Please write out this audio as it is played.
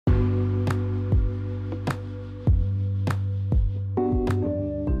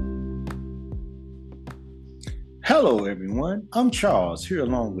Hello, everyone. I'm Charles, here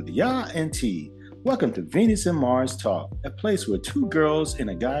along with Ya and T. Welcome to Venus and Mars Talk, a place where two girls and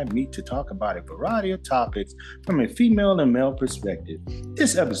a guy meet to talk about a variety of topics from a female and male perspective.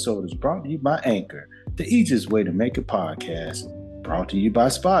 This episode is brought to you by Anchor, the easiest way to make a podcast. Brought to you by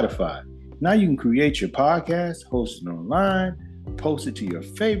Spotify. Now you can create your podcast, host it online, post it to your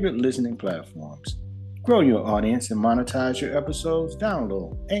favorite listening platforms. Grow your audience and monetize your episodes.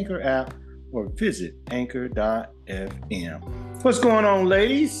 Download Anchor app or visit anchor.fm. What's going on,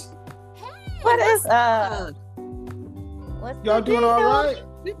 ladies? What is Y'all doing all right?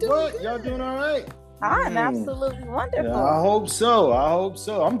 What? Y'all doing all right? I'm absolutely wonderful. Yeah, I hope so.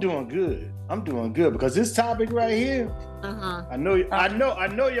 I'm doing good. Because this topic right here, I know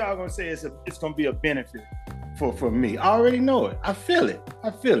y'all gonna say it's gonna be a benefit for me. I already know it. I feel it.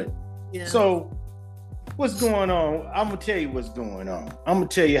 Yeah. So what's going on? I'm gonna tell you what's going on. I'm gonna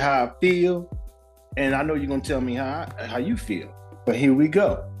tell you how I feel, and I know you're gonna tell me how you feel. But here we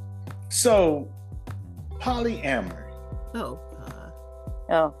go. So, polyamory. Oh.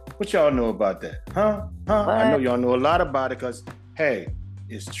 What y'all know about that? Huh? I know y'all know a lot about it because, hey,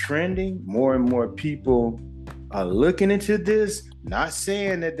 it's trending. More and more people are looking into this. Not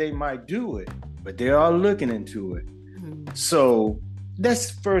saying that they might do it, but they are looking into it. Mm-hmm. So,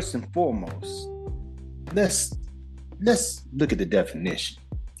 let's first and foremost, let's look at the definition.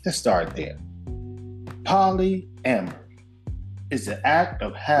 Let's start there. Polyamory is the act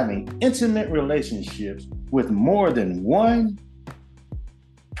of having intimate relationships with more than one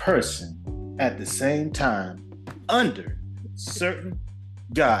person at the same time under certain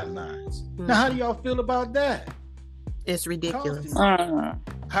guidelines. Mm-hmm. Now, how do y'all feel about that? It's ridiculous. How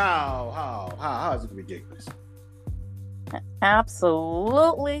is it ridiculous?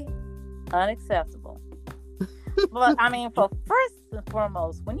 Absolutely unacceptable. But I mean, for first and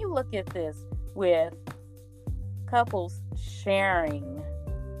foremost, when you look at this with couples sharing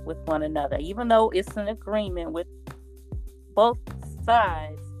with one another, even though it's an agreement with both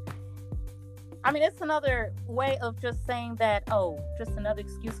sides, I mean, it's another way of just saying that, just another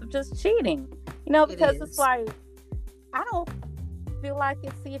excuse of just cheating, because it's like, I don't feel like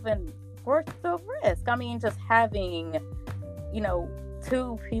it's even worth the risk. I mean, just having,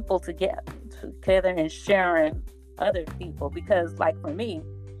 two people together and sharing other people, because like for me,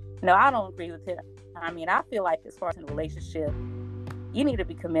 I don't agree with it. I mean, I feel like as far as in a relationship, you need to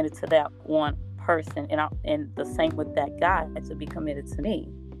be committed to that one person, and the same with that guy to be committed to me.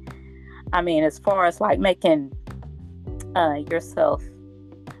 I mean, as far as like making yourself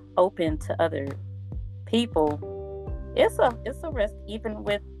open to other people, it's a risk, even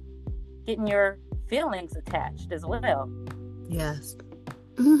with getting your feelings attached as well. Yes.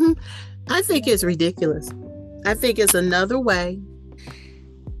 Mm-hmm. I think it's ridiculous. I think it's another way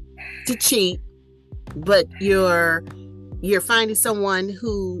to cheat, but you're finding someone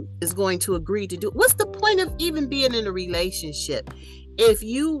who is going to agree to do it. What's the point of even being in a relationship? If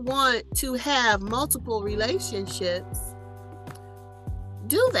you want to have multiple relationships,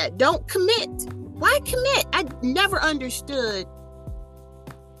 do that. Don't commit. Why commit? I never understood,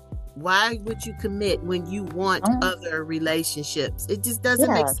 why would you commit when you want other relationships? It just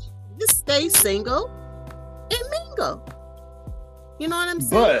doesn't make sense. Just stay single and mingle. You know what I'm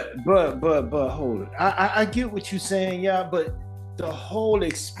saying? But hold it. I get what you're saying, yeah, but the whole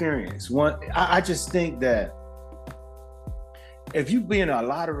experience, I just think that if you've been in a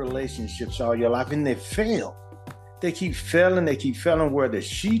lot of relationships all your life and they fail, they keep failing, whether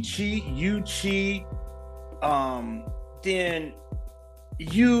she cheat, you cheat, then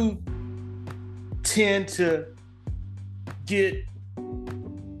you tend to get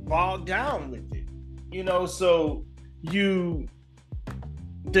bogged down with it, so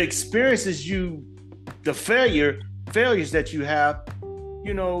the experiences the failures that you have,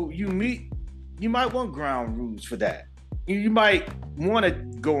 you might want ground rules for that. You might want to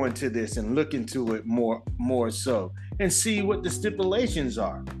go into this and look into it more so and see what the stipulations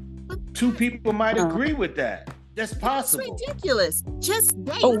are. Two people might agree with that. That's possible. It's ridiculous. Just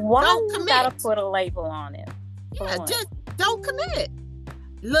date. But why don't commit. You gotta put a label on it? Yeah, just don't commit.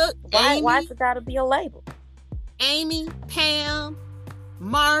 Look, why's it gotta be a label? Amy, Pam,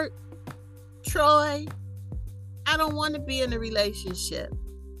 Mark, Troy, I don't want to be in a relationship.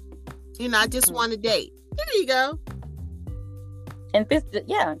 I just want to date. There you go. And just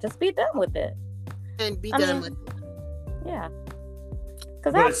be done with it. And be done with it. Yeah.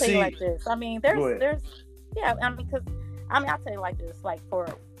 Because I'll tell you like this. I mean, there's I'll tell you like this, like for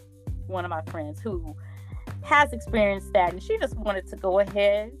one of my friends who has experienced that, and she just wanted to go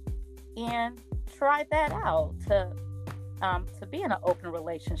ahead and try that out to be in an open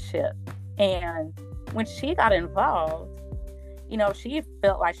relationship. And when she got involved, she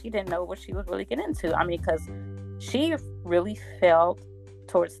felt like she didn't know what she was really getting into. I mean, because she really felt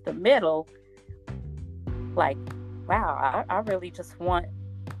towards the middle like, wow, I really just want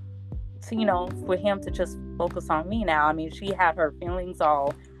to, for him to just focus on me now. I mean, she had her feelings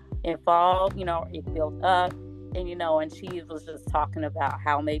all involved, it built up, and and she was just talking about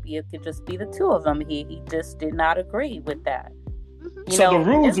how maybe it could just be the two of them. He just did not agree with that. So the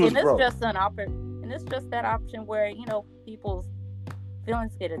rules was broke. And it's just that option where people's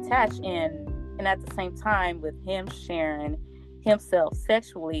feelings get attached, and at the same time with him sharing himself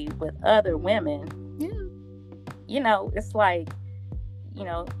sexually with other women, it's like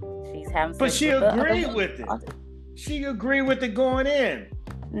she's having sex. But she agreed with it. She agreed with it going in.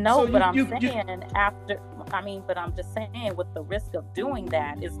 No, so but I'm saying but I'm just saying with the risk of doing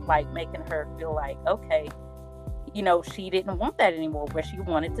that is like making her feel like, okay, she didn't want that anymore, where she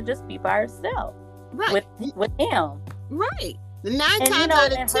wanted to just be by herself, right, with him, right. 9 times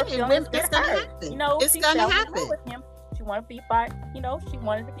out of 10, that's gonna happen. It's gonna happen with him. She wanted to be she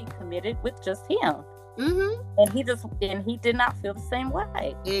wanted to be committed with just him. Mm-hmm. And he did not feel the same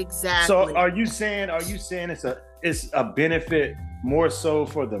way. Exactly. So are you saying it's a benefit more so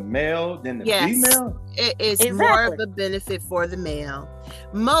for the male than the female? It is more of a benefit for the male.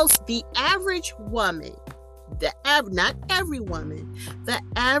 The average woman, not every woman, the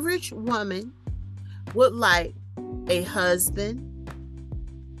average woman would like a husband,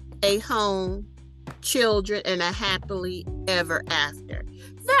 a home, children, and a happily ever after.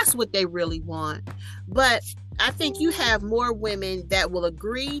 That's what they really want. But I think you have more women that will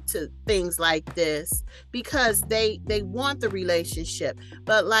agree to things like this because they want the relationship.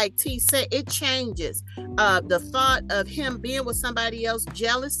 But like T said, it changes. The thought of him being with somebody else,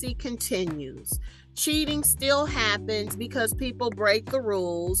 jealousy continues. Cheating still happens because people break the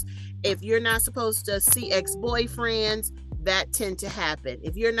rules. If you're not supposed to see ex-boyfriends, that tend to happen.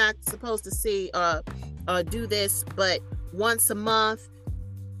 If you're not supposed to see do this but once a month,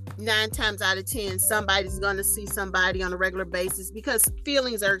 9 times out of 10 somebody's going to see somebody on a regular basis because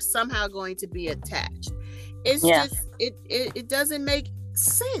feelings are somehow going to be attached. It's just it doesn't make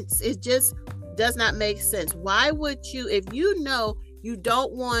sense. It just does not make sense. Why would you, if you know you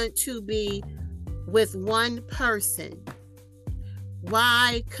don't want to be with one person,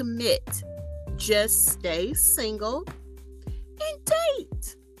 why commit? Just stay single and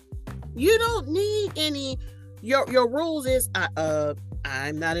date. You don't need any. Your rules is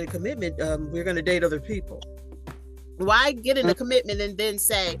I'm not in a commitment. We're going to date other people. Why get in a commitment and then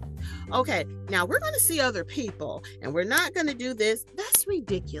say, okay, now we're going to see other people and we're not going to do this? That's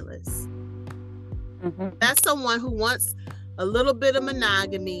ridiculous. Mm-hmm. That's someone who wants a little bit of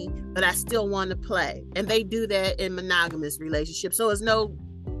monogamy, but I still want to play. And they do that in monogamous relationships. So it's no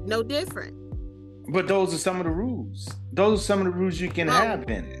different. But those are some of the rules. Those are some of the rules you can have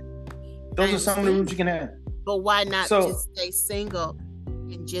in it. Those are some of the rules you can have. But why not just stay single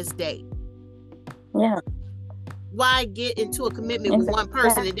and just date? Yeah. Why get into a commitment with one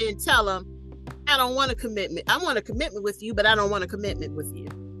person and then tell them, I don't want a commitment. I want a commitment with you, but I don't want a commitment with you.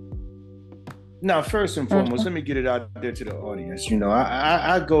 Now, first and foremost, let me get it out there to the audience.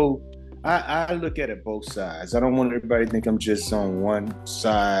 I look at it both sides. I don't want everybody to think I'm just on one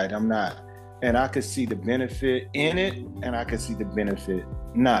side. I'm not. And I could see the benefit in it, and I could see the benefit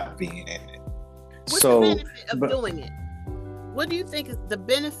not being in it. What's the benefit of doing it? What do you think the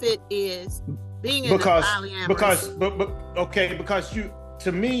benefit is being in a polyamorous? Because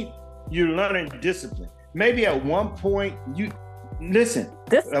to me, you're learning discipline. Maybe at one point you listen.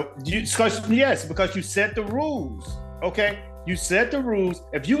 Because you set the rules. Okay, you set the rules.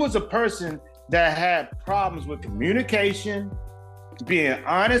 If you was a person that had problems with communication, being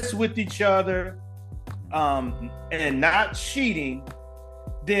honest with each other, and not cheating,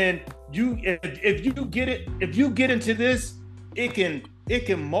 then if you get into this, it can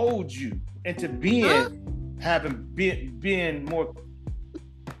mold you into being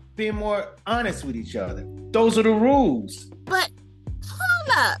more honest with each other. Those are the rules. But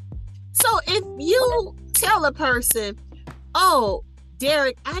hold up. So if you tell a person, oh,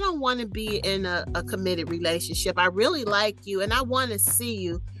 Derek, I don't want to be in a committed relationship. I really like you and I want to see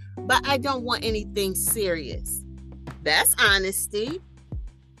you, but I don't want anything serious. That's honesty.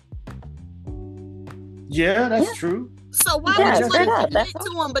 Yeah, that's true. So why would you want to commit to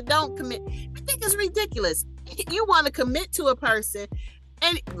them but don't commit? I think it's ridiculous. You want to commit to a person,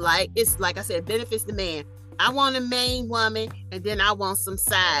 and it's like I said, benefits the man. I want a main woman, and then I want some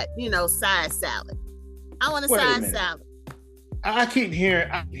side salad. I want a side salad. I keep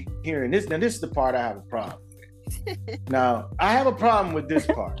hearing this. Now, this is the part I have a problem with. Now, I have a problem with this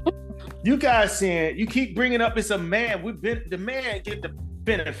part. You guys saying you keep bringing up it's a man. The man get the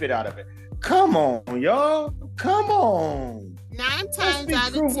benefit out of it. Come on, y'all. Come on. 9 times Let's be out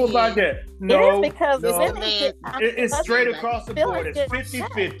of truthful 10. about that. No, it is because no. It's straight like, across the board. It's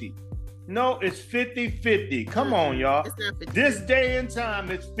 50-50. No, it's 50-50. Come on, y'all. It's not 50. This day and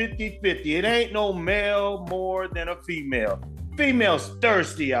time, it's 50-50. It ain't no male more than a female. Females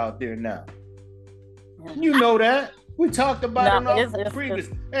thirsty out there now. You know that. We talked about it on previous.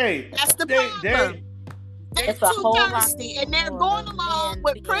 Hey, that's the problem. They're too thirsty, and they're going along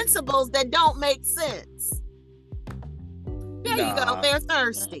with principles that don't make sense. There you go. They're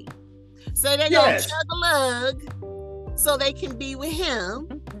thirsty. So they're going to chug a lug so they can be with him.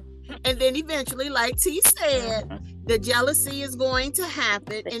 And then eventually, like T said, the jealousy is going to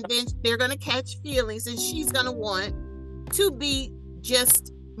happen, and then they're going to catch feelings, and she's going to want to be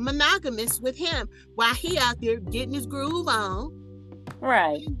just monogamous with him while he out there getting his groove on,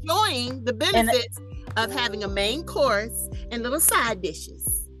 right, enjoying the benefits of having a main course and little side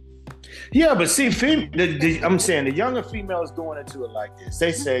dishes. Yeah, but see, I'm saying the younger females going into it like this.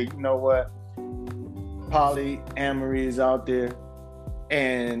 They say, you know what, polyamory is out there,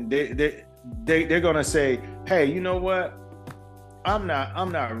 and they're gonna say, hey, you know what, I'm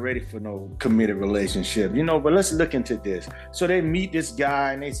not ready for no committed relationship, but let's look into this. So they meet this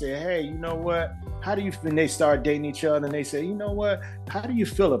guy and they say, hey, you know what? How do you feel? And they start dating each other and they say, you know what? How do you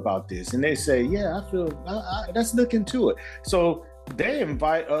feel about this? And they say, yeah, I feel, let's look into it. So they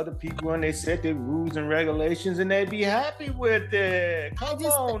invite other people and they set their rules and regulations and they be happy with it. Come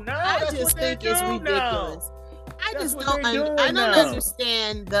on now. I just think it's ridiculous. I don't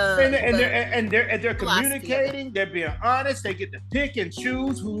understand they're communicating. They're being honest. They get to pick and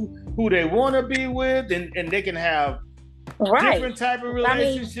choose who they want to be with, and they can have different type of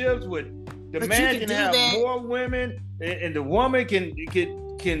relationships. With the man can have more women, and the woman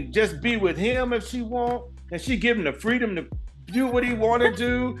can just be with him if she want, and she give him the freedom to do what he want to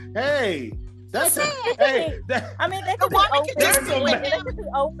do. Hey. They could be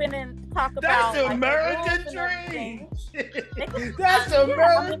open and talk about. That's American dream. That's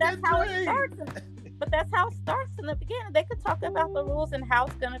American dream. But that's how it starts in the beginning. They could talk about the rules and how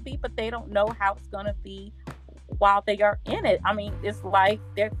it's going to be, but they don't know how it's going to be while they are in it. I mean, it's like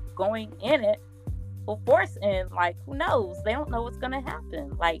they're going in it full force, and like, who knows? They don't know what's going to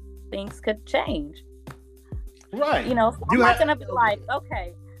happen. Like, things could change. Right. So I'm not going to be like,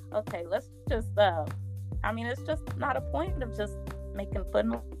 okay, let's just, it's just not a point of just making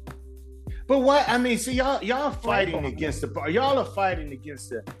fun of. But what, see, y'all fighting against y'all are fighting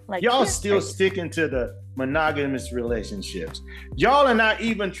against y'all still sticking to the monogamous relationships. Y'all are not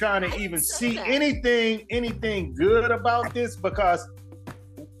even trying to even see anything good about this, because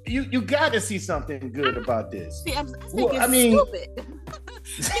you got to see something good about this. See, I think it's stupid.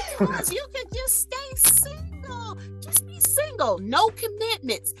 Because you can just stay single. Just be single. No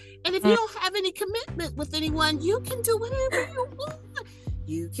commitments. And if you don't have any commitment with anyone, you can do whatever you want.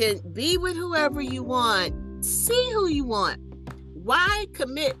 You can be with whoever you want. See who you want. Why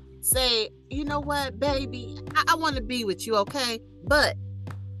commit? Say, you know what, baby? I want to be with you, okay? But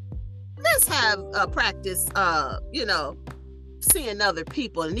let's have a practice, seeing other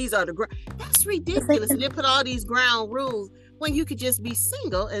people. And these are that's ridiculous. And they put all these ground rules when you could just be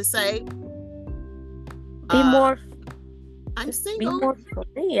single and say, I'm single. Be more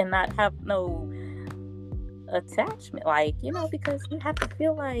free and not have no attachment, because you have to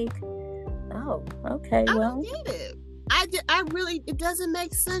feel like, oh, okay, well. I don't get it. I really, it doesn't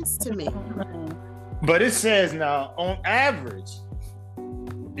make sense to me. But it says now, on average,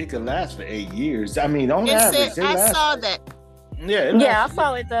 it could last for 8 years. On average, I saw that. Yeah, I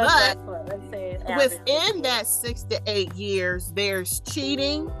saw it does. That's what it said. Within that 6 to 8 years, there's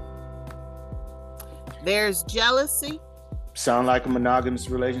cheating, there's jealousy. Sound like a monogamous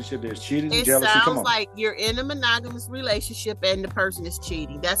relationship? There's cheating and jealousy. It sounds like you're in a monogamous relationship and the person is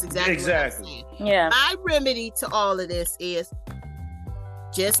cheating. That's exactly what I'm saying. Yeah. My remedy to all of this is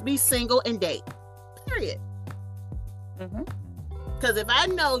just be single and date. Period. Because if I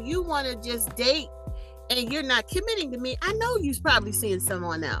know you want to just date and you're not committing to me, I know you're probably seeing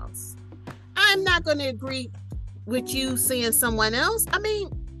someone else. I'm not going to agree with you seeing someone else.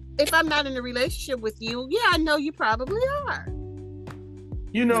 If I'm not in a relationship with you, I know you probably are.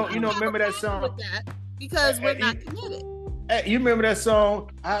 Remember that song? With that because we're not committed. Hey, you remember that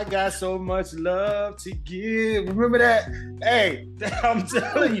song? I got so much love to give. Remember that? Hey, I'm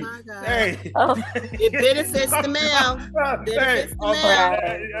telling you. Hey, it benefits the male.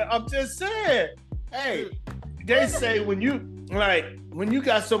 I'm just saying. Hey, they say when you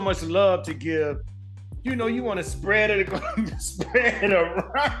got so much love to give, you want to spread it, spread it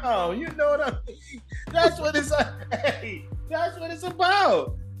around. You know what I mean? That's what it's. Hey, that's what it's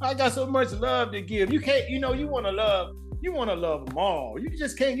about. I got so much love to give. You can't. You want to love. You want to love them all. You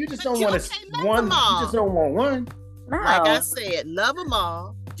just can't. You just don't want to one. You just don't want one. No. Like I said, love them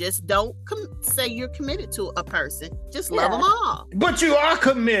all. Just don't say you're committed to a person. Just love them all. But you are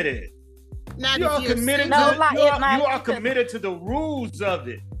committed. Not you are committed. You are committed to the rules of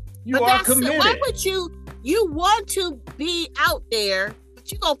it. You are committed. Why would you want to be out there,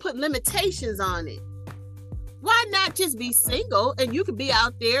 but you gonna put limitations on it? Why not just be single and you can be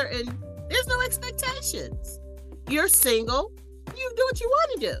out there and there's no expectations? You're single, you do what you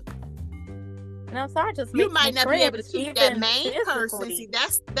want to do. No, sorry, just you might not be able to keep that main person. See,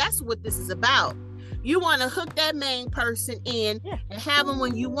 that's what this is about. You want to hook that main person in and have them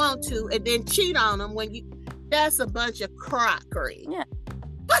when you want to, and then cheat on them when you. That's a bunch of crockery. Yeah.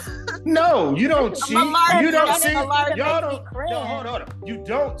 No, you don't cheat. You don't see. Y'all don't. No, hold on. You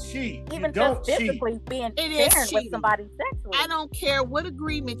don't cheat. Even you don't just physically cheat. being sharing with somebody sexually. I don't care what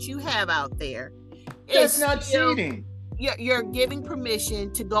agreement you have out there. That's not cheating. You're giving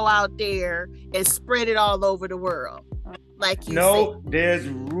permission to go out there and spread it all over the world. Like you said. There's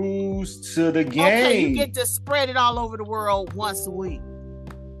rules to the game. Okay, you get to spread it all over the world once a week.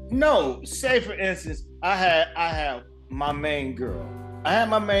 No, say for instance, I have my main girl. I had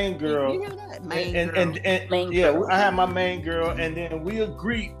my main girl. You hear that? Main girl. I had my main girl, and then we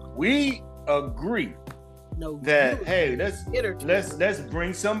agree that hey, let's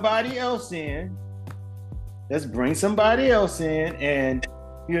bring somebody else in. Let's bring somebody else in, and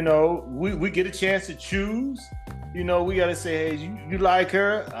we get a chance to choose. We gotta say, hey, you like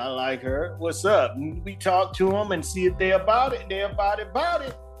her, I like her. What's up? We talk to them and see if they're about it. They're about it.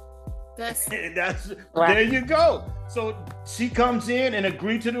 That's wow. There you go. So she comes in and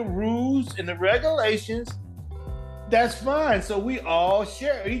agree to the rules and the regulations. That's fine. So we all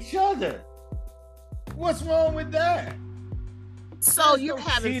share each other. What's wrong with that? So you're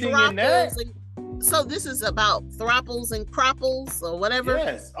having throuples. So this is about throuples and cropples or whatever?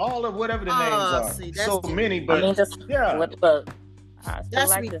 Yes, all of whatever the names are. See, so many, but I mean, just that's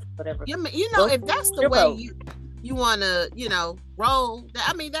like this, whatever. If that's the way you want to, roll.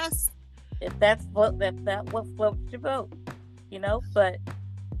 I mean, if that's what floats your boat, But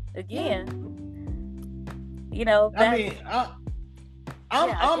again, I mean,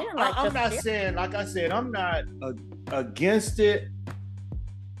 I'm not saying, like I said, I'm not against it,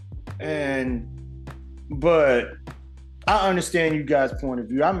 but I understand you guys' point of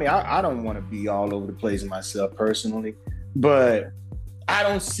view. I mean, I don't want to be all over the place myself personally, but I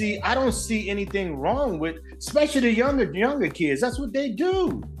don't see anything wrong with, especially the younger kids. That's what they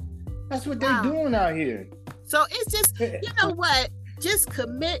do. That's what they're doing out here. So it's just, just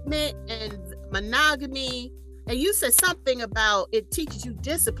commitment and monogamy. And you said something about it teaches you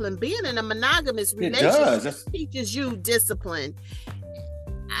discipline. Being in a monogamous relationship teaches you discipline.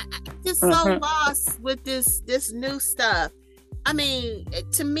 I'm just so lost with this new stuff. I mean,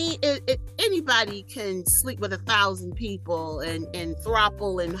 to me, anybody can sleep with 1,000 people and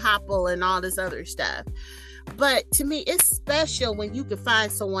throuple and hopple and all this other stuff. But to me, it's special when you can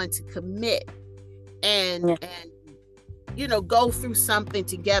find someone to commit and go through something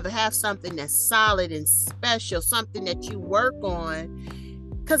together, have something that's solid and special, something that you work on.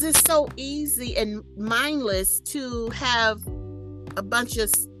 Because it's so easy and mindless to have a bunch of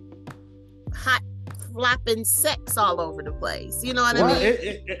hot flopping sex all over the place. You know what I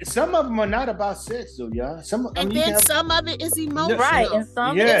mean? Some of them are not about sex, though, y'all. Some of it is emotional. Right, and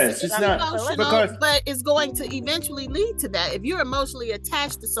some it's not emotional, but it's going to eventually lead to that. If you're emotionally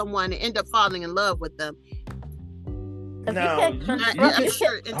attached to someone and end up falling in love with them, you can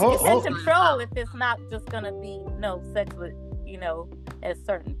control if it's not just going to be sex with as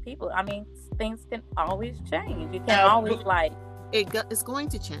certain people. I mean, things can always change. You can't always it's going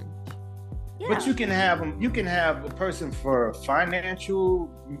to change. Yeah. But you can have them. You can have a person for financial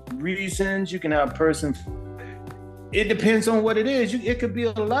reasons. You can have a person. It depends on what it is. It could be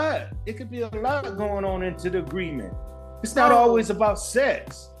a lot. It could be a lot going on into the agreement. It's not always about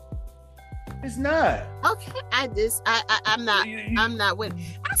sex. It's not. Okay, I'm not with.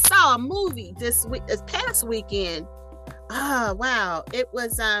 I saw a movie this past weekend. Oh wow! It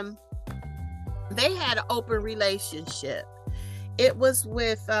was they had an open relationship. It was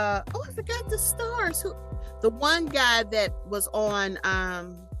with I forgot the stars. The one guy that was on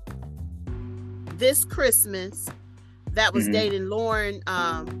This Christmas that was dating Lauren,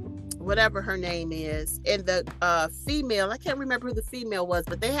 whatever her name is, and the female, I can't remember who the female was,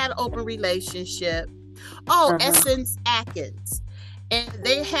 but they had an open relationship. Essence Atkins. and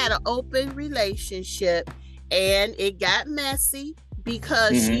they had an open relationship, and it got messy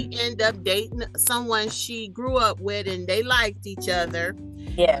because she ended up dating someone she grew up with, and they liked each other.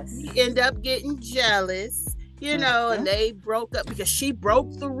 Yes. He ended up getting jealous, and they broke up because she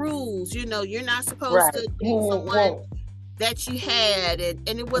broke the rules. You're not supposed to date someone that you had, and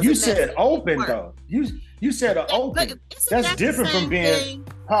it was. You said open though. You said open. That's different from being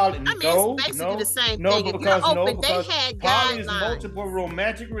poly. It's basically the same thing. Because they had poly is guidelines. multiple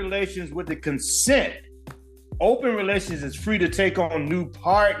romantic relations with the consent. Open relations is free to take on new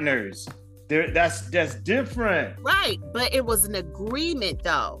partners. That's different. Right, but it was an agreement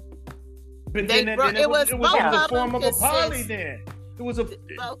though. But it was in the form of a poly then. It was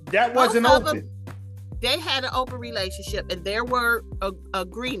that wasn't open. They had an open relationship, and there were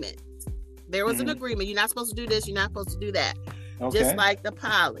agreements. There was an agreement. You're not supposed to do this. You're not supposed to do that. Okay. Just like the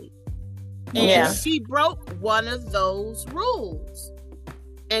poly. And she broke one of those rules,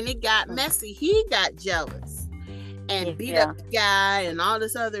 and it got messy. He got jealous and beat up the guy and all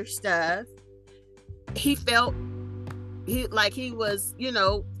this other stuff. He felt he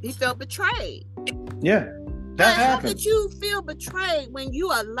felt betrayed. Yeah, that happened. How did you feel betrayed when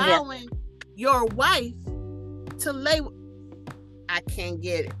you allowing your wife to lay? I can't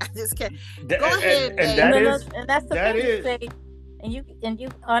get it. I just can't. Go ahead, and that's the thing you say, and you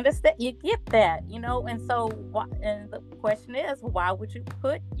understand, you get that, and so and the question is, why would you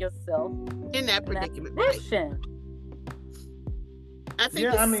put yourself in that predicament? Position? I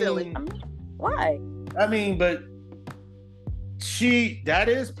think it's silly. Why? But that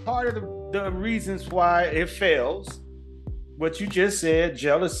is part of the reasons why it fails. What you just said,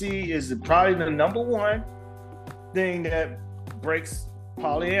 jealousy is probably the number one thing that breaks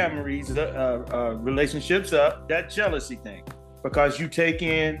polyamory's relationships up. That jealousy thing, because you take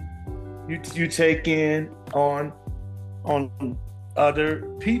in on other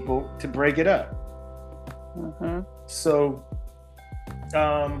people to break it up. So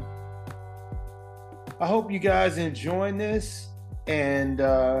I hope you guys enjoying this, and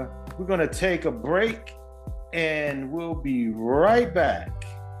we're gonna take a break, and we'll be right back.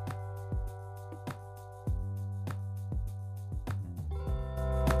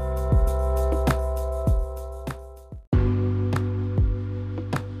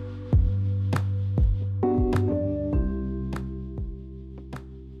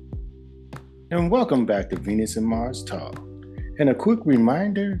 And welcome back to Venus and Mars Talk. And a quick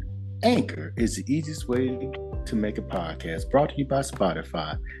reminder, Anchor is the easiest way to make a podcast, brought to you by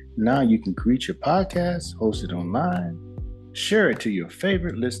Spotify. Now you can create your podcast, host it online, share it to your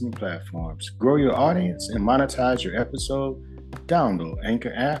favorite listening platforms, grow your audience, and monetize your episode. Download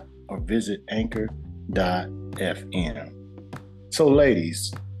Anchor app or visit anchor.fm. So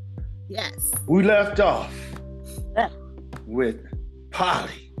ladies, yes, we left off with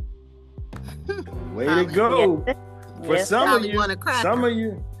poly. Way to go. For some of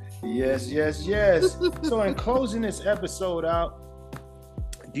you. Yes. So in closing this episode out,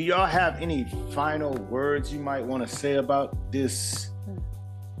 do y'all have any final words you might want to say about this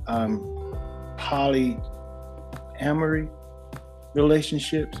polyamory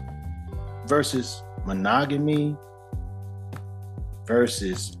relationships versus monogamy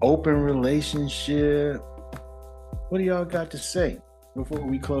versus open relationship? What do y'all got to say before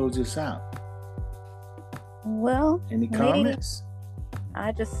we close this out? Well, any comments?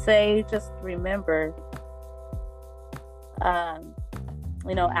 I just say, just remember,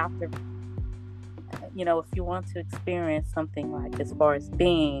 after, if you want to experience something like, as far as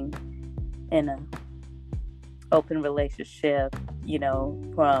being in an open relationship,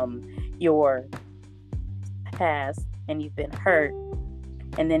 from your past and you've been hurt,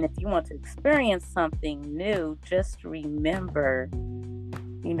 and then if you want to experience something new, just remember,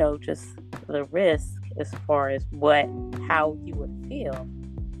 just the risk as far as how you would feel,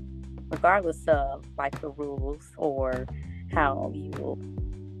 regardless of like the rules or how you will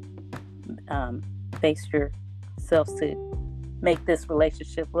face yourself to make this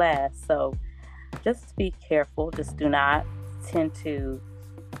relationship last. So just be careful. Just do not tend to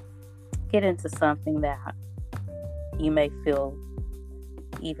get into something that you may feel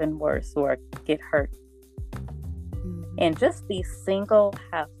even worse or get hurt. And just be single,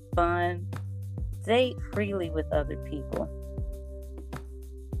 have fun, date freely with other people.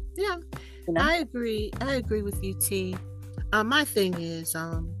 Yeah, I agree with you, T. My thing is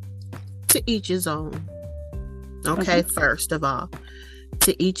to each his own. Okay, first of all,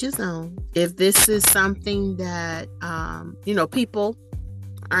 to each his own. If this is something that people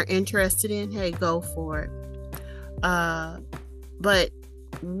are interested in, hey, go for it. But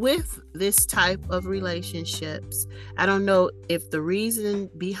with this type of relationships, I don't know if the reason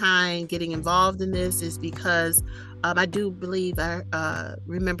behind getting involved in this is because I do believe I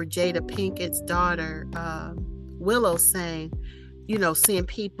remember Jada Pinkett's daughter, Willow, saying, seeing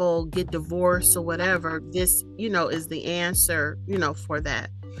people get divorced or whatever, this, is the answer, for that.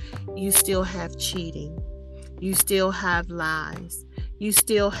 You still have cheating. You still have lies. You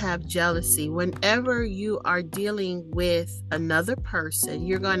still have jealousy. Whenever you are dealing with another person,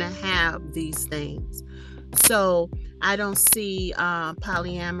 you're going to have these things. So I don't see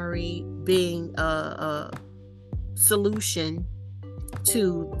polyamory being a solution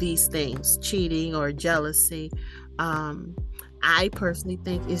to these things, cheating or jealousy. I personally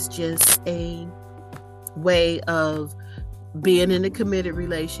think it's just a way of being in a committed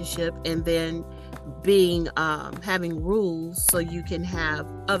relationship and then being having rules so you can have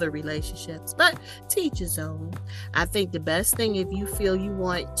other relationships, but teach his own. I think the best thing, if you feel you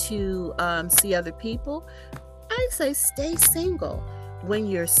want to see other people, I say stay single. When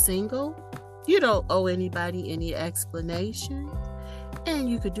you're single, you don't owe anybody any explanation, and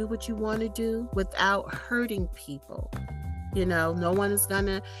you could do what you want to do without hurting people. No one is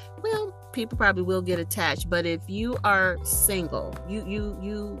gonna, well, people probably will get attached, but if you are single,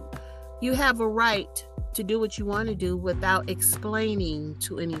 you have a right to do what you want to do without explaining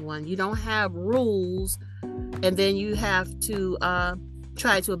to anyone. You don't have rules, and then you have to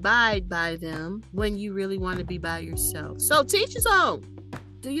try to abide by them when you really want to be by yourself. So teach his own.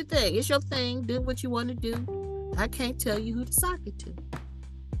 Do your thing. It's your thing. Do what you want to do. I can't tell you who to sock it to.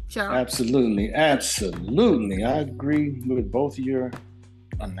 Charles? Absolutely. I agree with both of your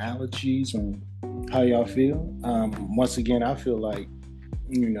analogies on how y'all feel. Once again, I feel like,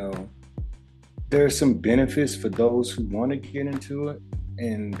 there are some benefits for those who want to get into it,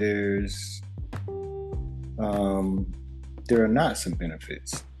 and there are not some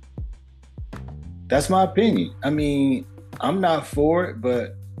benefits. That's my opinion. I mean, I'm not for it,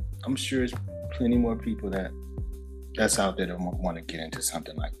 but I'm sure there's plenty more people that's out there that want to get into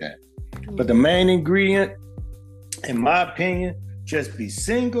something like that. But the main ingredient, in my opinion, just be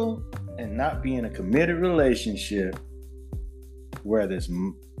single and not be in a committed relationship, whether it's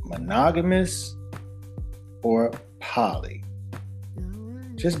monogamous or poly.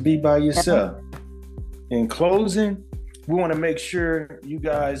 Just be by yourself. In closing, we want to make sure you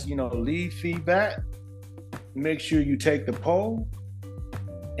guys, leave feedback. Make sure you take the poll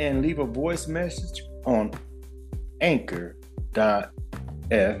and leave a voice message on anchor.fm.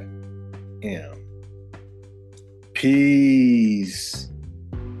 Peace.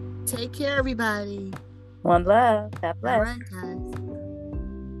 Take care, everybody. One love. God bless. All right, guys.